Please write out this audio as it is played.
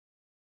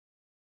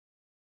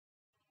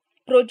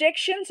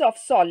Projections of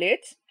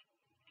solids.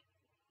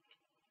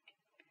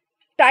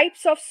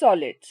 Types of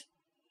solids.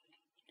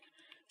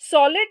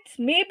 Solids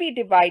may be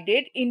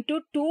divided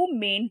into two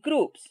main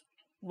groups.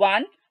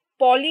 One,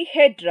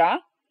 polyhedra,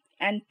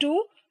 and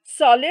two,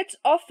 solids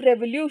of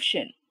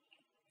revolution.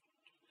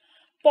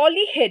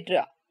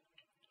 Polyhedra.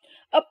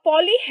 A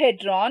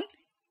polyhedron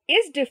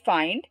is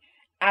defined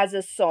as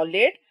a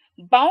solid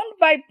bound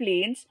by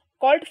planes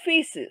called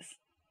faces.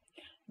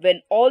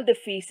 When all the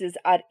faces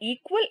are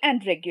equal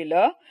and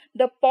regular,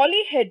 the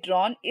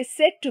polyhedron is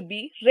said to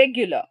be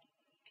regular.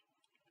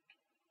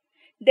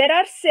 There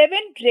are 7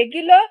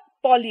 regular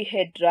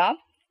polyhedra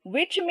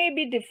which may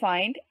be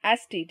defined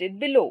as stated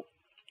below.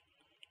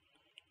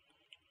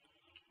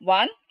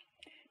 1.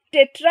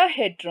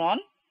 Tetrahedron.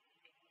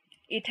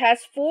 It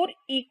has 4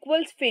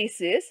 equal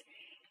faces,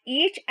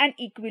 each an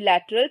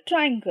equilateral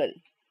triangle.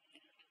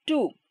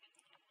 2.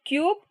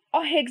 Cube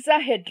or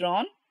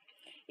hexahedron.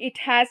 It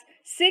has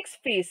 6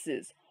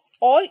 faces,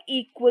 all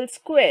equal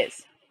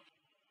squares.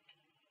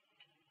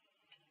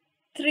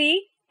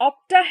 3.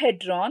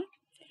 Octahedron.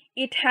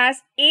 It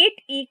has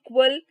 8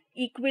 equal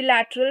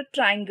equilateral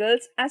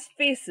triangles as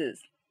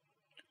faces.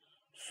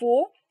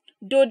 4.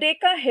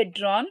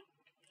 Dodecahedron.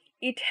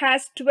 It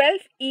has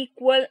 12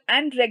 equal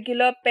and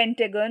regular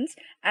pentagons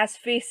as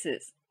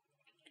faces.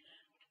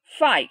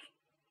 5.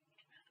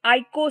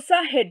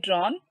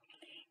 Icosahedron.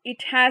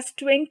 It has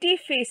 20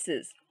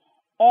 faces,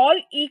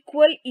 all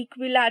equal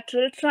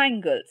equilateral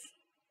triangles.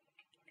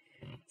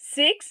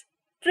 6.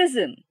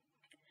 Prism.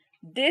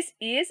 This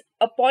is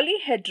a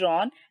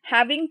polyhedron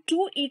having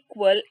 2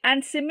 equal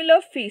and similar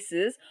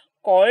faces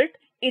called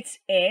its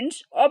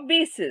ends or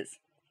bases,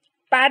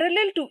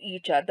 parallel to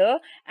each other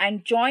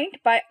and joined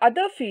by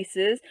other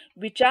faces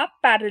which are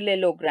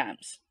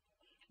parallelograms.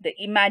 The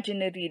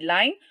imaginary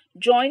line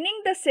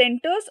joining the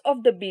centers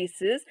of the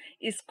bases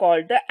is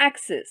called the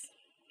axis.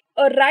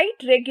 A right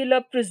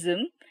regular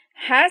prism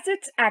has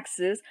its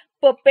axis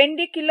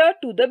perpendicular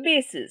to the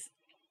bases.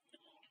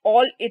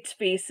 All its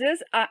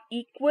faces are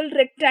equal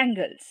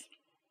rectangles.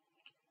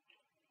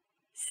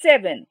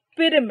 7.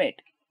 Pyramid.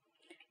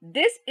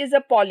 This is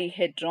a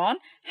polyhedron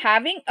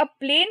having a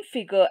plane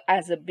figure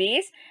as a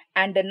base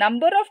and a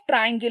number of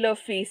triangular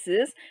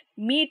faces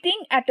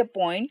meeting at a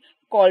point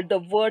called the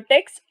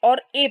vertex or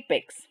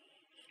apex.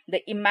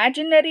 The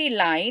imaginary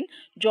line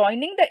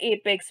joining the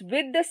apex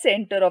with the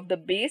center of the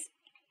base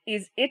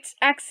is its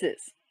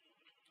axis.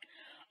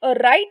 A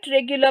right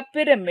regular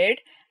pyramid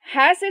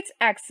has its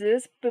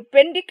axis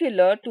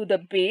perpendicular to the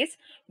base,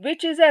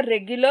 which is a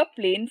regular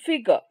plane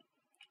figure.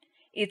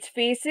 Its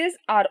faces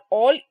are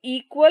all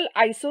equal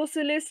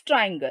isosceles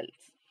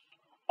triangles.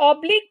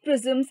 Oblique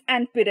prisms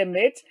and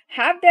pyramids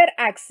have their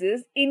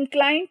axes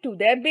inclined to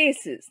their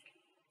bases.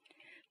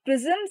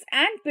 Prisms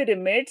and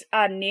pyramids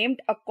are named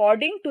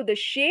according to the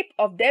shape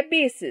of their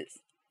bases,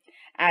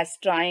 as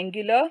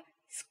triangular,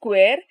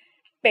 square,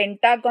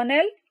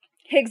 pentagonal,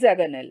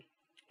 hexagonal,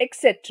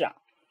 etc.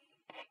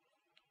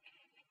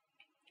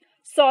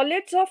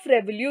 Solids of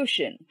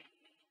revolution.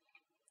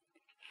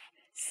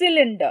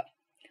 Cylinder.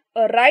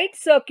 A right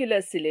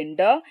circular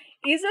cylinder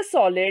is a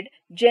solid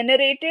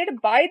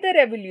generated by the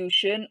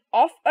revolution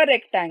of a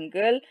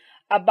rectangle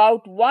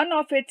about one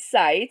of its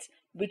sides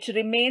which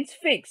remains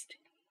fixed.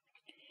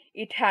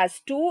 It has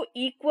 2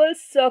 equal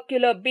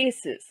circular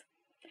bases.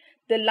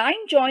 The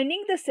line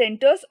joining the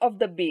centers of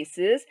the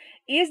bases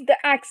is the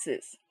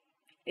axis.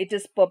 It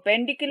is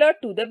perpendicular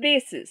to the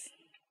bases.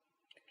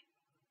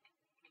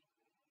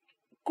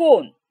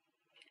 Cone.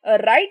 A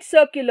right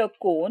circular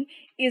cone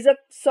is a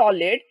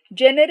solid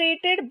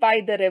generated by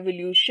the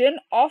revolution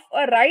of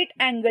a right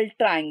angled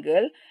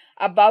triangle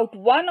about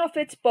one of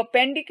its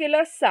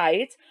perpendicular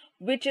sides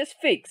which is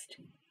fixed.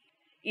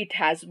 It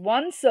has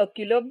 1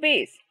 circular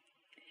base.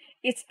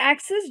 Its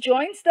axis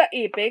joins the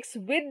apex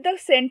with the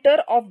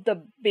center of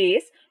the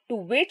base to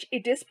which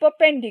it is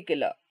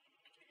perpendicular.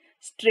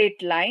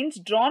 Straight lines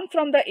drawn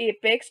from the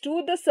apex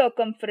to the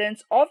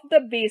circumference of the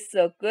base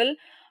circle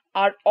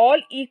are all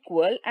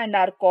equal and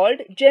are called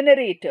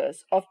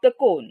generators of the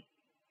cone.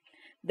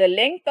 The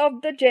length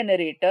of the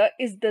generator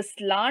is the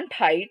slant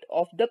height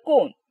of the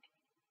cone.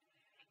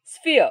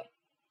 Sphere.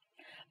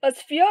 A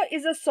sphere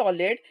is a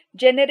solid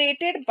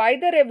generated by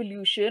the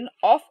revolution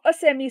of a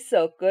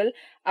semicircle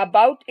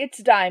about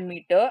its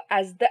diameter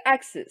as the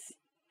axis.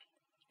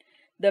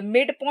 The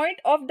midpoint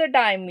of the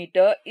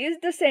diameter is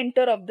the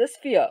center of the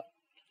sphere.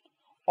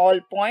 All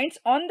points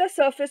on the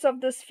surface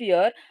of the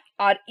sphere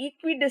are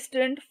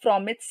equidistant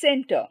from its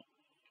center.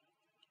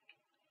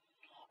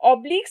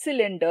 Oblique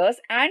cylinders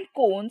and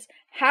cones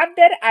have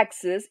their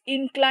axes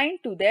inclined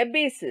to their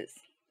bases.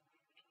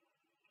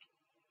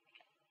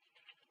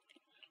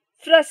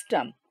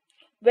 Frustum.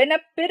 When a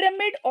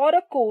pyramid or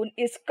a cone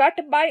is cut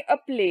by a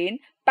plane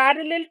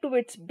parallel to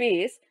its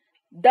base,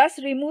 thus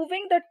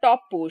removing the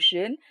top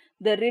portion,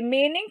 the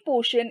remaining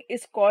portion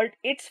is called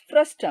its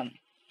frustum.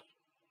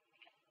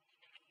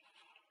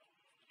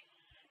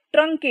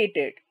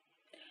 Truncated.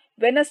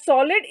 When a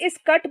solid is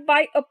cut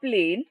by a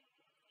plane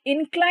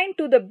inclined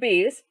to the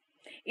base,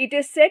 it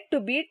is said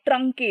to be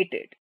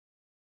truncated.